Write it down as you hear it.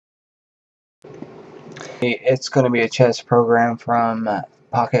It's going to be a chess program from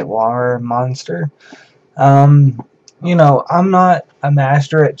Pocket War Monster. Um, I'm not a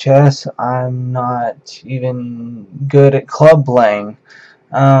master at chess. I'm not even good at club playing.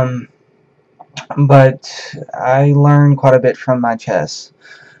 Um, but I learned quite a bit from my chess.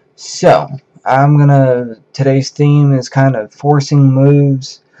 So, today's theme is kind of forcing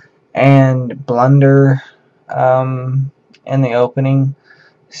moves and blunder in the opening.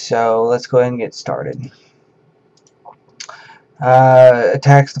 So, let's go ahead and get started.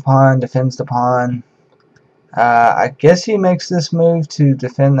 Attacks the pawn, defends the pawn. I guess he makes this move to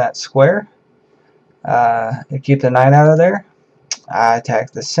defend that square. To keep the knight out of there. I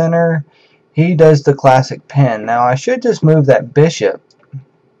attack the center. He does the classic pin. Now I should just move that bishop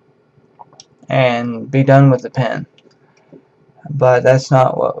and be done with the pin. But that's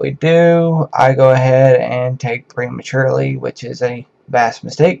not what we do. I go ahead and take prematurely, which is a vast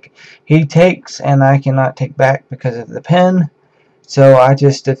mistake. He takes, and I cannot take back because of the pin. So I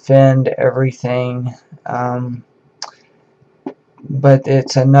just defend everything. But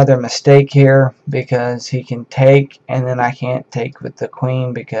it's another mistake here because he can take, and then I can't take with the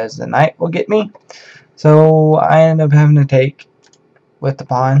queen because the knight will get me. So I end up having to take with the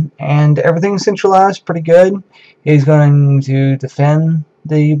pawn, and everything's centralized pretty good. He's going to defend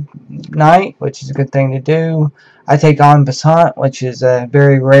the knight, which is a good thing to do. I take en passant, which is a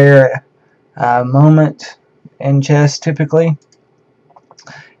very rare moment in chess typically.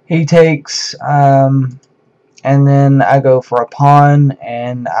 He takes, and then I go for a pawn,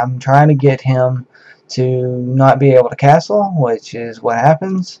 and I'm trying to get him to not be able to castle, which is what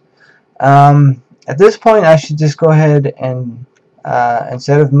happens. At this point, I should just go ahead and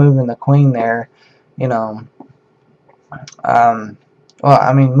instead of moving the queen there, you know,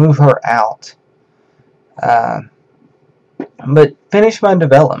 move her out. Uh, but finish my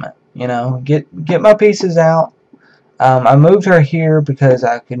development, get my pieces out. I moved her here because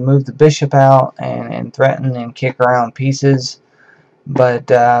I could move the bishop out and threaten and kick around pieces,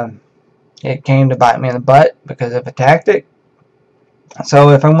 but it came to bite me in the butt because of a tactic. So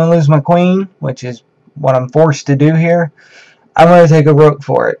if I'm going to lose my queen, which is what I'm forced to do here, I'm going to take a rook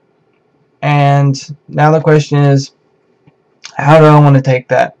for it. And now the question is, how do I want to take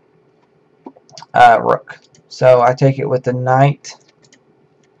that rook? So I take it with the knight.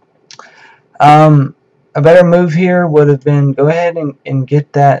 A better move here would have been go ahead and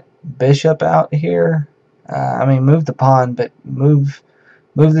get that bishop out here. Move the pawn, but move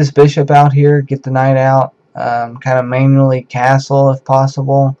this bishop out here, get the knight out, kind of manually castle if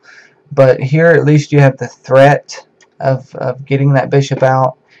possible. But here at least you have the threat of getting that bishop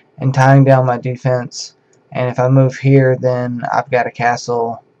out and tying down my defense. And if I move here, then I've got a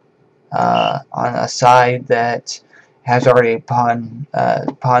castle on a side that has already pawn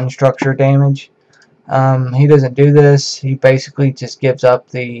structure damage. He doesn't do this. He basically just gives up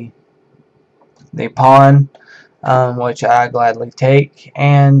the pawn, which I gladly take,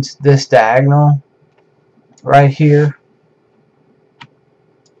 and this diagonal right here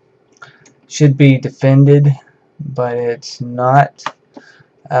should be defended, but it's not.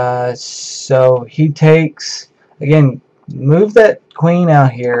 So he takes, again, move that queen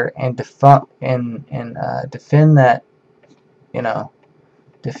out here and defend that,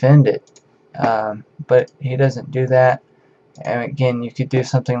 defend it. But he doesn't do that. And again, you could do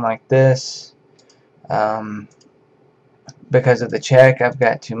something like this. Because of the check, I've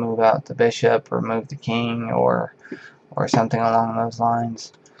got to move out the bishop or move the king or something along those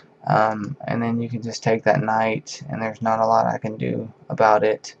lines. And then you can just take that knight, and there's not a lot I can do about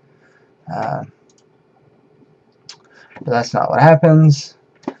it. But that's not what happens.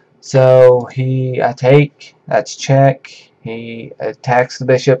 So I take, that's check. He attacks the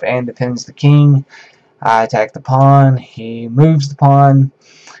bishop and defends the king. I attack the pawn. He moves the pawn.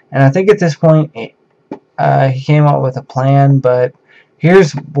 And I think at this point, he came up with a plan, but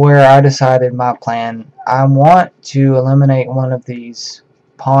here's where I decided my plan. I want to eliminate one of these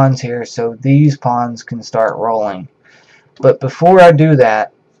pawns here so these pawns can start rolling. But before I do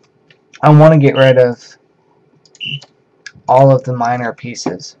that, I want to get rid of all of the minor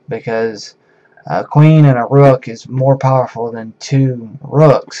pieces because a queen and a rook is more powerful than two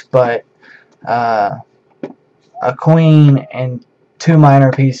rooks, but a queen and two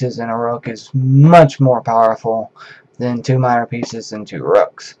minor pieces and a rook is much more powerful than two minor pieces and two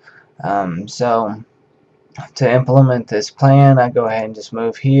rooks. So to implement this plan, I go ahead and just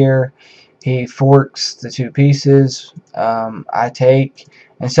move here. He forks the two pieces. I take,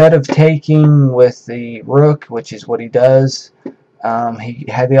 instead of taking with the rook, which is what he does, He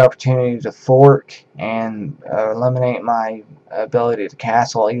had the opportunity to fork and eliminate my ability to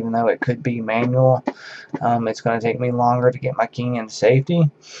castle, even though it could be manual. It's going to take me longer to get my king into safety.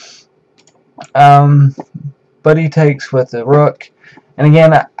 But he takes with the rook. And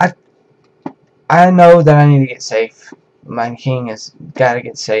again, I know that I need to get safe. My king has got to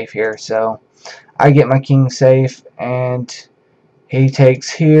get safe here, so I get my king safe, and he takes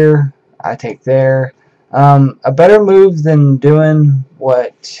here, I take there. A better move than doing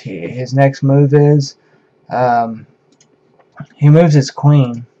what his next move is, he moves his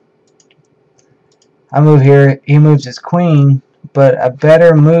queen. I move here, he moves his queen, but a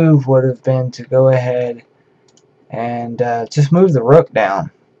better move would have been to go ahead and just move the rook down.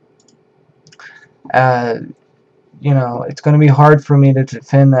 You know, it's going to be hard for me to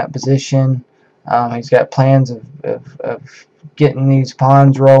defend that position. He's got plans of getting these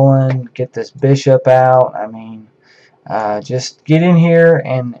pawns rolling, get this bishop out. I mean, just get in here,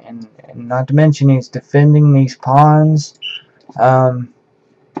 and not to mention he's defending these pawns. But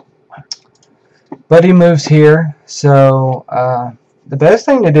he moves here, so the best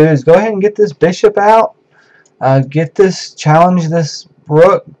thing to do is go ahead and get this bishop out, challenge this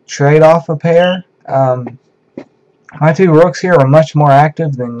rook, trade off a pair. My two rooks here are much more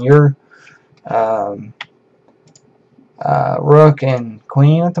active than your rook and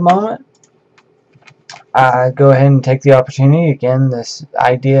queen at the moment. Go ahead and take the opportunity. Again, this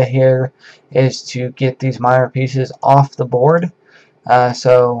idea here is to get these minor pieces off the board.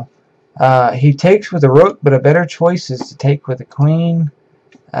 He takes with the rook, but a better choice is to take with the queen.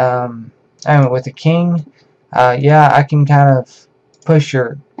 And with the king, yeah, I can kind of push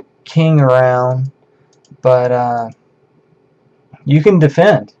your king around, but you can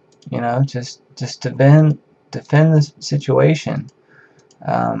defend. You know, just defend the situation.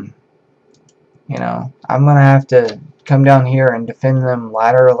 You know, I'm gonna have to come down here and defend them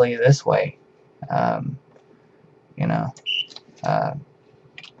laterally this way. You know,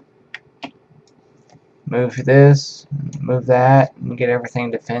 move this, move that, and get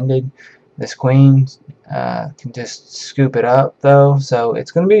everything defended. This queen can just scoop it up, though, so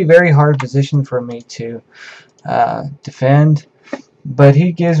it's going to be a very hard position for me to defend. But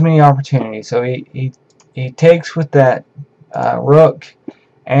he gives me opportunity, so he takes with that rook,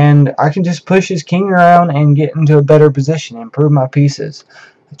 and I can just push his king around and get into a better position, improve my pieces.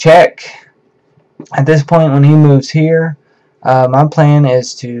 Check. At this point, when he moves here, my plan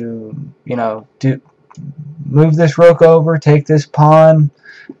is to, you know, move this rook over, take this pawn.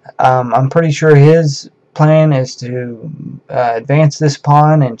 I'm pretty sure his plan is to advance this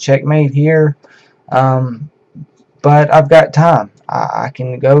pawn and checkmate here. But I've got time. I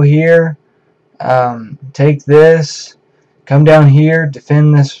can go here, take this, come down here,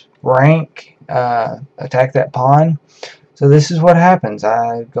 defend this rank, attack that pawn. So this is what happens.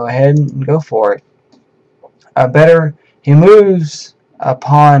 I go ahead and go for it. He moves a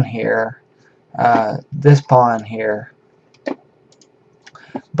pawn here, this pawn here.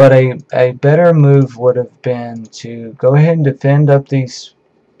 But a better move would have been to go ahead and defend up these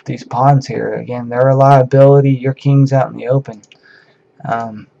pawns here. Again, they're a liability. Your king's out in the open.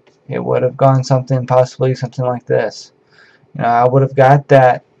 It would have gone possibly something like this. You know, I would have got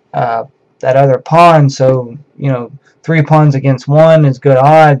that other pawn. So, you know, 3 pawns against 1 is good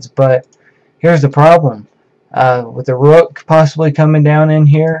odds. But here's the problem: with the rook possibly coming down in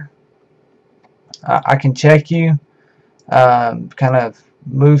here, I can check you, kind of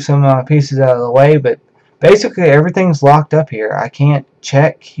move some of my pieces out of the way, but basically everything's locked up here. I can't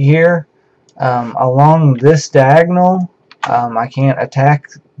check here along this diagonal. I can't attack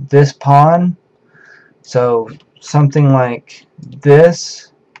this pawn, so something like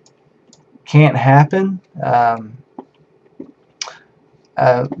this can't happen.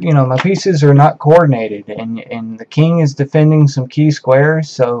 You know, my pieces are not coordinated, and the king is defending some key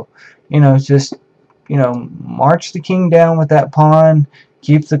squares, so, you know, just, you know, march the king down with that pawn,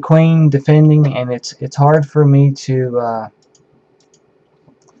 keep the queen defending, and it's hard for me to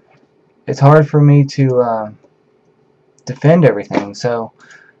defend everything. So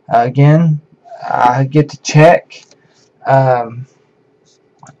again, I get to check.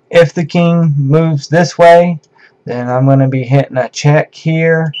 If the king moves this way, then I'm going to be hitting a check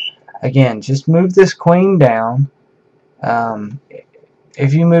here. Again, just move this queen down.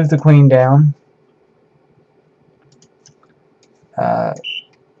 If you move the queen down,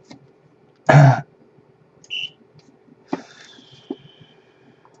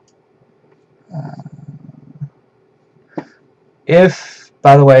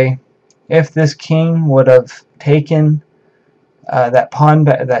 by the way, if this king would have taken that pawn,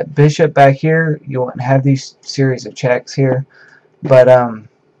 that bishop back here, you wouldn't have these series of checks here. But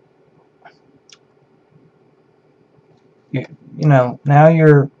you know, now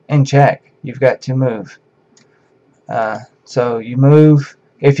you're in check. You've got to move. So you move.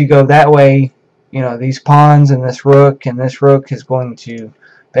 If you go that way, you know, these pawns and this rook is going to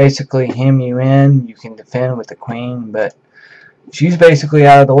basically hem you in. You can defend with the queen, but she's basically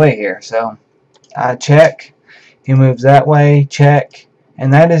out of the way here. So I check. He moves that way, check,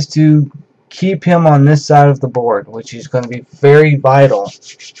 and that is to keep him on this side of the board, which is going to be very vital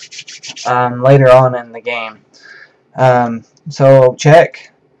later on in the game. So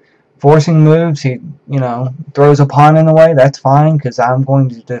check, forcing moves. He, you know, throws a pawn in the way. That's fine because I'm going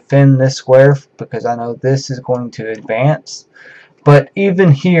to defend this square because I know this is going to advance. But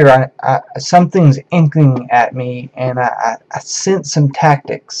even here, something's inkling at me, and I sense some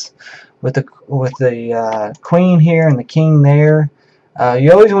tactics with the queen here and the king there.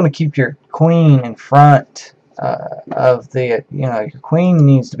 You always want to keep your queen in front of the, you know, your queen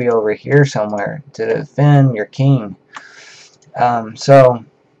needs to be over here somewhere to defend your king. So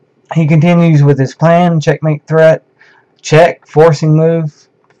he continues with his plan, checkmate threat, check, forcing move,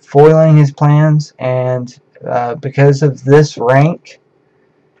 foiling his plans, and because of this rank,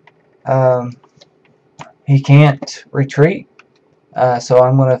 he can't retreat. So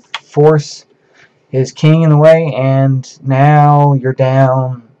I'm going to force his king in the way, and now you're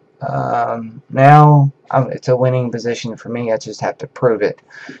down. Now it's a winning position for me. I just have to prove it.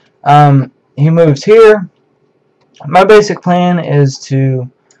 He moves here. My basic plan is to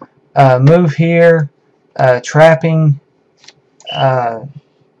move here, trapping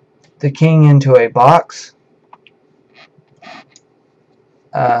the king into a box.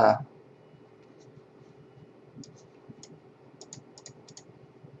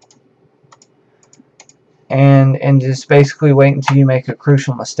 And just basically wait until you make a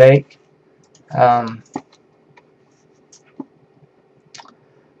crucial mistake.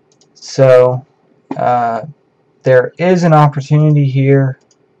 So there is an opportunity here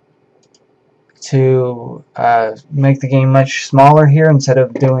to make the game much smaller here instead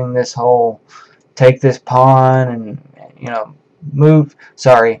of doing this whole take this pawn and, you know, move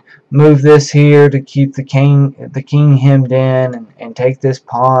this here to keep the king hemmed in, and take this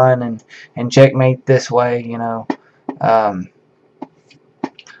pawn and checkmate this way, you know.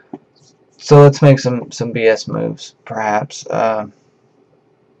 So let's make some BS moves, perhaps.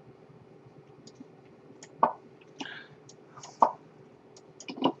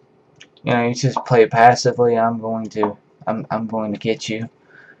 You know, you just play passively. I'm going to get you,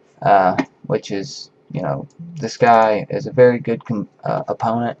 which is, you know, this guy is a very good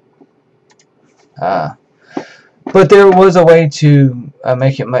opponent. But there was a way to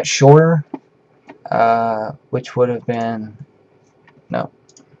make it much shorter, which would have been, no,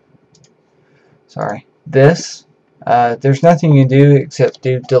 sorry, this. There's nothing you can do except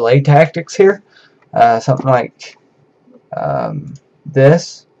do delay tactics here, something like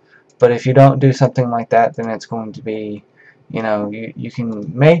this. But if you don't do something like that, then it's going to be, you know, you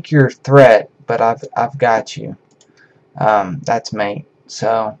can make your threat, but I've got you. That's mate.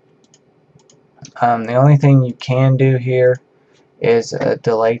 So the only thing you can do here is a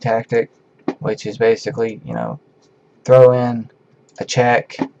delay tactic, which is basically, you know, throw in a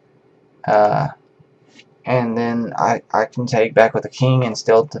check, and then I can take back with the king and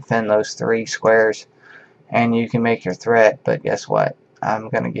still defend those 3 squares, and you can make your threat. But guess what? I'm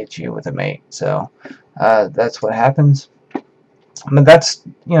gonna get you with a mate. So that's what happens. But that's,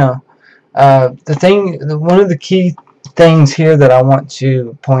 you know, one of the key things here that I want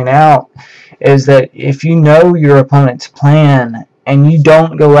to point out is that if you know your opponent's plan and you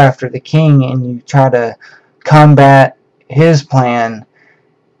don't go after the king and you try to combat his plan,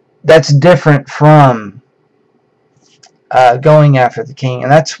 that's different from going after the king,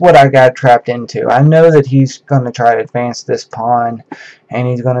 and that's what I got trapped into. I know that he's going to try to advance this pawn, and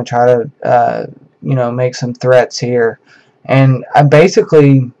he's going to try to, you know, make some threats here, and I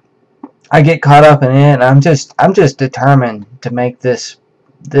get caught up in it. And I'm just determined to make this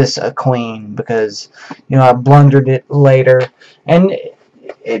a queen because, you know, I blundered it later, and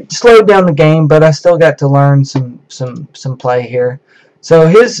it slowed down the game, but I still got to learn some play here. So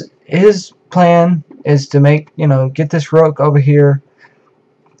his plan is to make, you know, get this rook over here,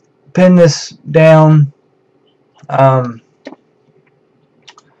 pin this down,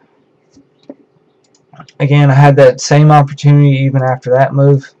 again, I had that same opportunity even after that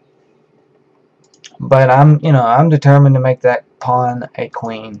move, but I'm determined to make that pawn a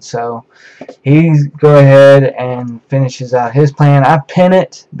queen. So he go ahead and finishes out his plan. I pin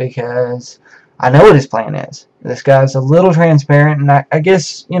it because I know what his plan is. This guy's a little transparent, and I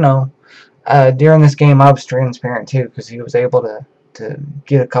guess, you know, during this game I was transparent too, because he was able to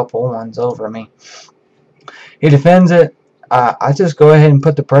get a couple ones over me. He defends it. I just go ahead and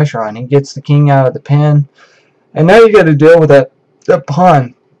put the pressure on. He gets the king out of the pen, and now you got to deal with that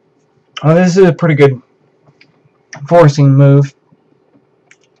pawn. Well, this is a pretty good forcing move.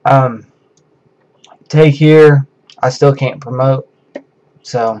 Take here. I still can't promote.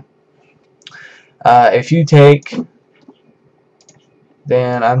 So if you take,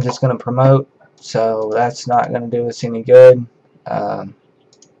 then I'm just going to promote. So that's not going to do us any good.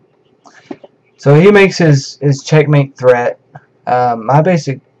 So he makes his checkmate threat. My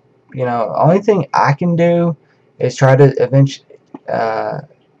basic, only thing I can do is try to eventually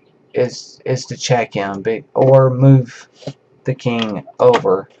is to check him, or move the king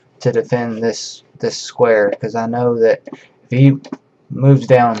over to defend this square, because I know that if he moves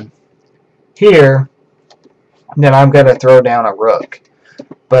down here, then I've got to throw down a rook.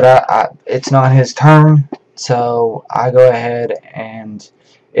 But it's not his turn, so I go ahead, and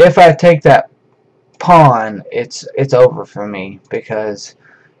if I take that pawn, it's over for me, because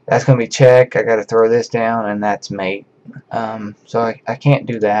that's going to be check. I got to throw this down, and that's mate. So I can't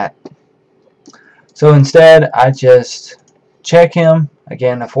do that. So instead, I just check him.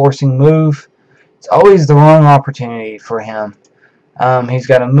 Again, a forcing move. It's always the wrong opportunity for him. He's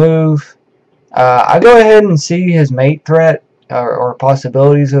got to move. I go ahead and see his mate threat, or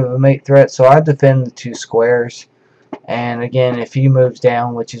possibilities of a mate threat, so I defend the two squares. And again, if he moves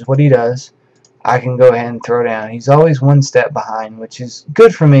down, which is what he does, I can go ahead and throw down. He's always one step behind, which is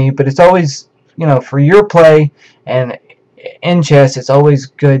good for me, but it's always, for your play and in chess, it's always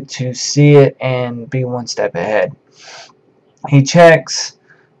good to see it and be one step ahead. He checks.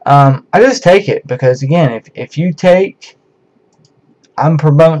 I just take it, because again, if you take, I'm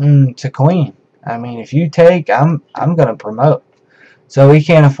promoting to queen. I mean, if you take, I'm gonna promote. So he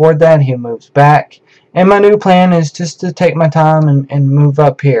can't afford that. He moves back, and my new plan is just to take my time and move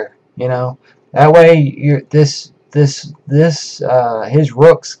up here. That way his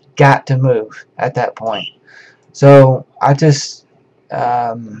rook's got to move at that point. So I just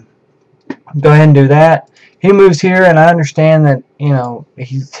go ahead and do that. He moves here, and I understand that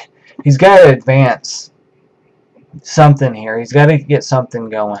he's got to advance something here. He's got to get something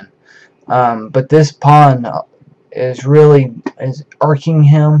going. But this pawn is irking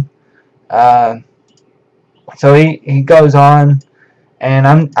him. So he goes on,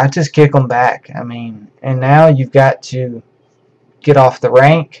 and I just kick him back. I mean, and now you've got to get off the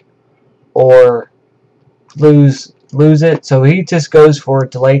rank or lose it. So he just goes for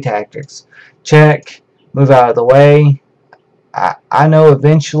delay tactics. Check, move out of the way. I know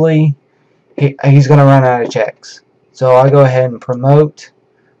eventually he's going to run out of checks. So I go ahead and promote.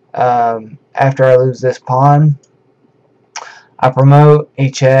 After I lose this pawn, I promote, he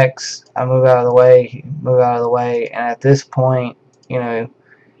checks, I move out of the way, and at this point,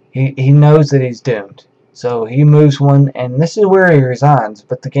 he knows that he's doomed. So he moves one, and this is where he resigns,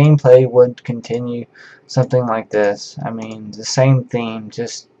 but the gameplay would continue something like this. I mean, the same theme,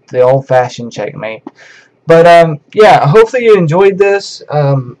 just the old-fashioned checkmate. But, yeah, hopefully you enjoyed this.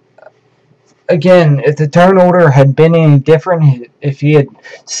 Again, if the turn order had been any different, if he had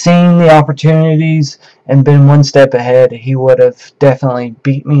seen the opportunities and been one step ahead, he would have definitely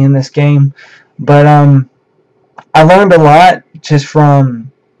beat me in this game. But I learned a lot just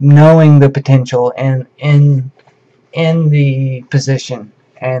from knowing the potential and in the position,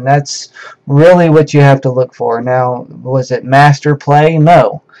 and that's really what you have to look for. Now, was it master play?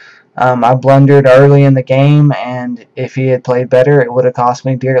 No. I blundered early in the game, and if he had played better, it would have cost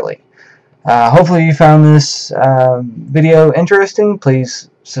me dearly. Hopefully you found this video interesting. Please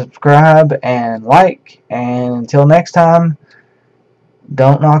subscribe and like, and until next time,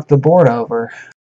 don't knock the board over.